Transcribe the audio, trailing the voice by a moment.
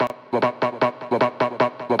Remember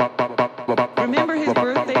his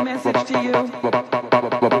birthday message to you?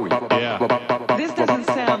 Booey. Yeah. This doesn't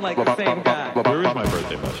sound like the same guy. Where is my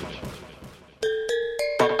birthday message?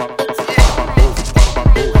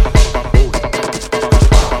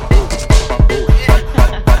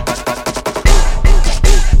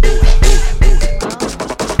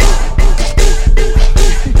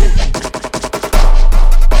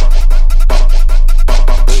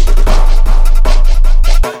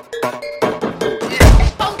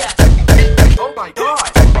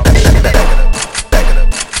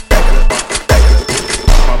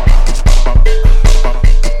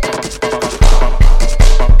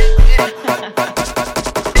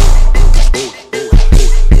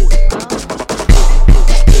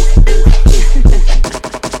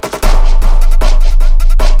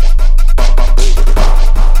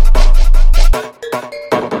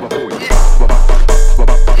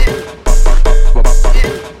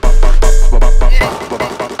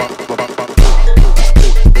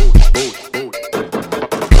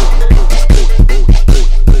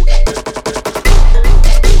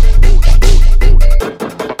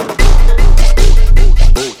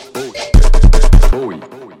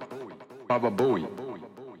 Booey.